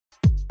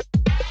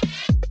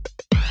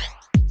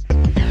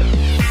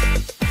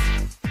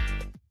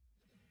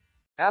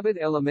Abbott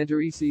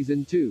Elementary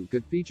Season 2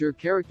 could feature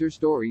character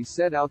stories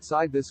set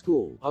outside the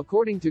school,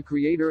 according to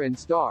creator and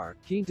star,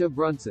 Quinta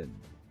Brunson.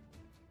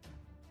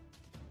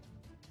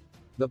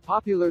 The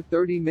popular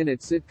 30-minute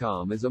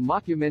sitcom is a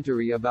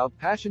mockumentary about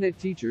passionate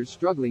teachers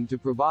struggling to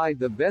provide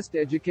the best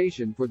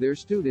education for their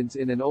students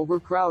in an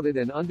overcrowded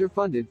and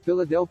underfunded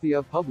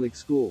Philadelphia public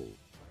school.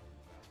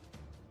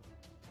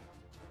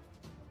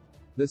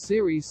 The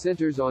series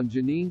centers on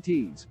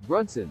Tease,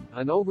 Brunson,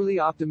 an overly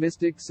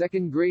optimistic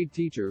second-grade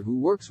teacher who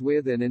works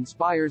with and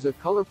inspires a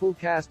colorful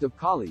cast of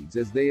colleagues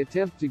as they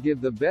attempt to give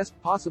the best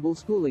possible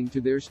schooling to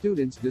their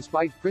students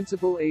despite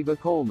Principal Ava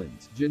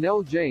Coleman's,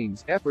 Janelle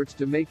James, efforts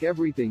to make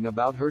everything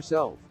about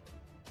herself.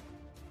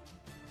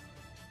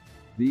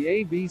 The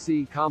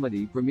ABC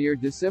comedy premiered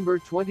December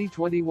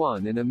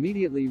 2021 and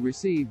immediately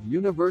received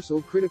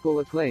universal critical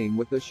acclaim,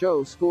 with the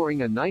show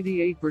scoring a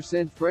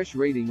 98% fresh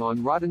rating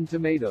on Rotten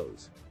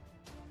Tomatoes.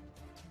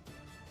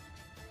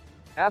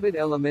 Abbott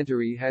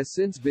Elementary has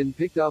since been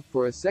picked up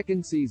for a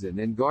second season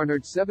and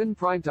garnered 7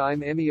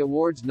 Primetime Emmy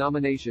Awards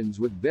nominations,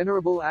 with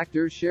venerable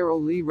actor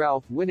Cheryl Lee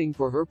Ralph winning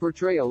for her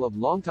portrayal of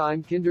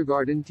longtime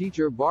kindergarten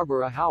teacher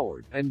Barbara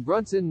Howard, and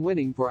Brunson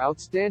winning for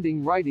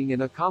outstanding writing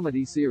in a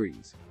comedy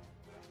series.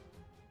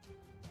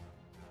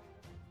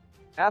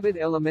 Abbott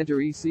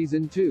Elementary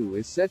Season 2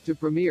 is set to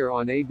premiere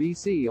on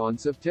ABC on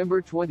September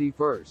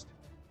 21.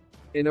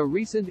 In a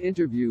recent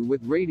interview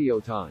with Radio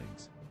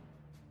Times,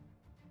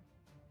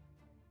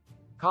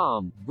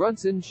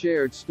 Brunson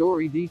shared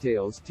story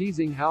details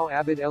teasing how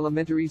Abbott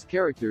Elementary's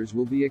characters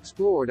will be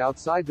explored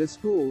outside the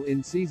school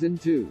in Season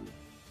 2.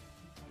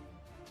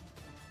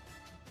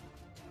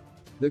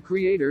 The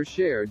creator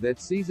shared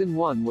that Season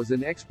 1 was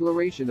an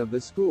exploration of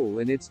the school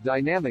and its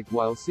dynamic,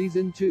 while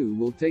Season 2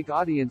 will take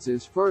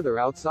audiences further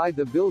outside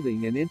the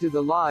building and into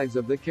the lives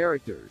of the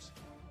characters.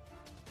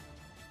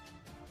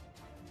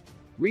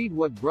 Read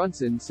what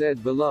Brunson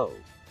said below.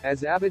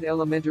 As Abbott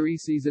Elementary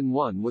Season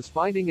 1 was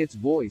finding its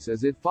voice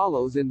as it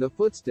follows in the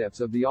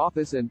footsteps of The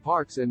Office and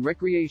Parks and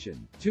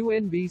Recreation, 2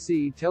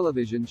 NBC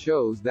television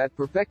shows that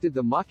perfected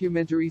the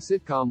mockumentary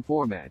sitcom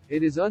format,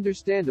 it is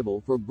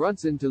understandable for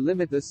Brunson to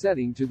limit the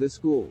setting to the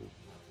school.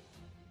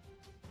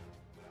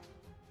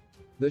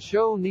 The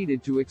show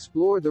needed to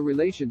explore the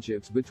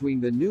relationships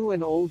between the new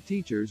and old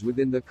teachers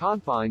within the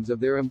confines of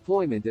their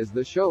employment, as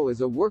the show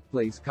is a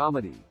workplace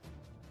comedy.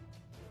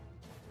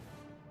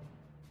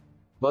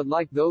 But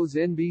like those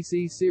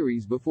NBC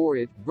series before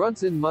it,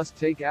 Brunson must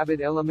take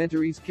Abbott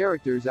Elementary's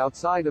characters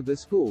outside of the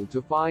school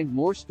to find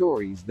more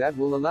stories that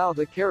will allow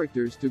the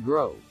characters to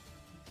grow.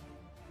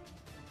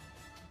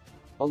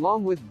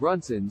 Along with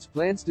Brunson's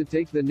plans to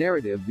take the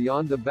narrative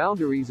beyond the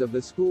boundaries of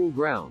the school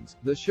grounds,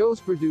 the show's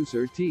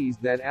producer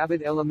teased that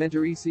Abbott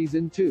Elementary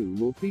Season 2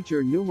 will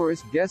feature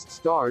numerous guest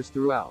stars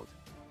throughout.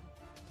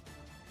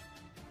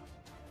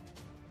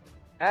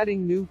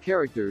 Adding new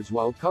characters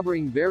while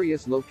covering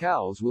various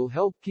locales will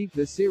help keep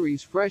the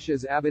series fresh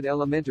as Abbott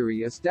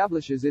Elementary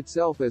establishes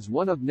itself as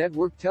one of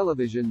network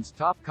television's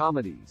top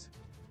comedies.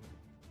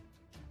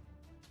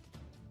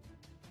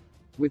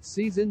 With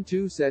Season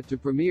 2 set to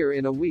premiere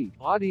in a week,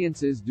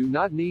 audiences do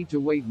not need to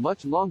wait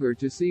much longer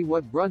to see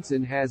what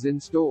Brunson has in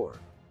store.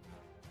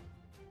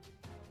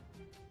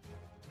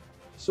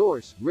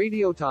 Source: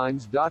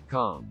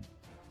 RadioTimes.com.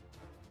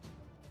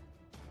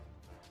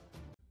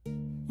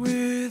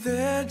 With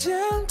a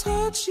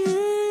gentle touch,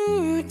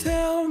 you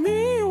tell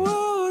me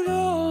what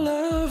all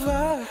love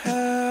I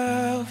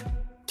have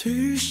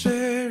to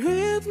share.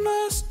 It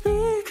must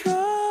be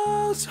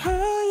 'cause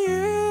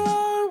you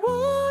are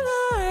what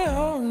I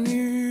all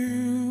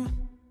knew.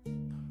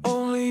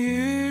 Only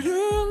you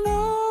do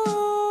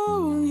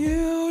know,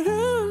 you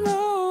do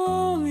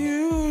know,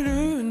 you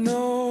do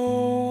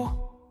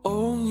know.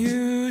 Only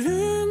you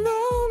do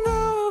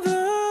know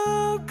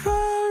the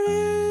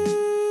colors.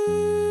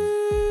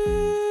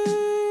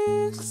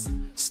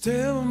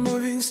 Still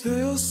moving,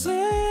 still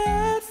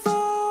sad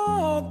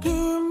for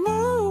to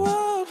know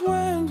what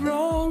went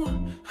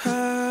wrong.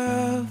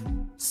 Have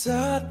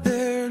sat there.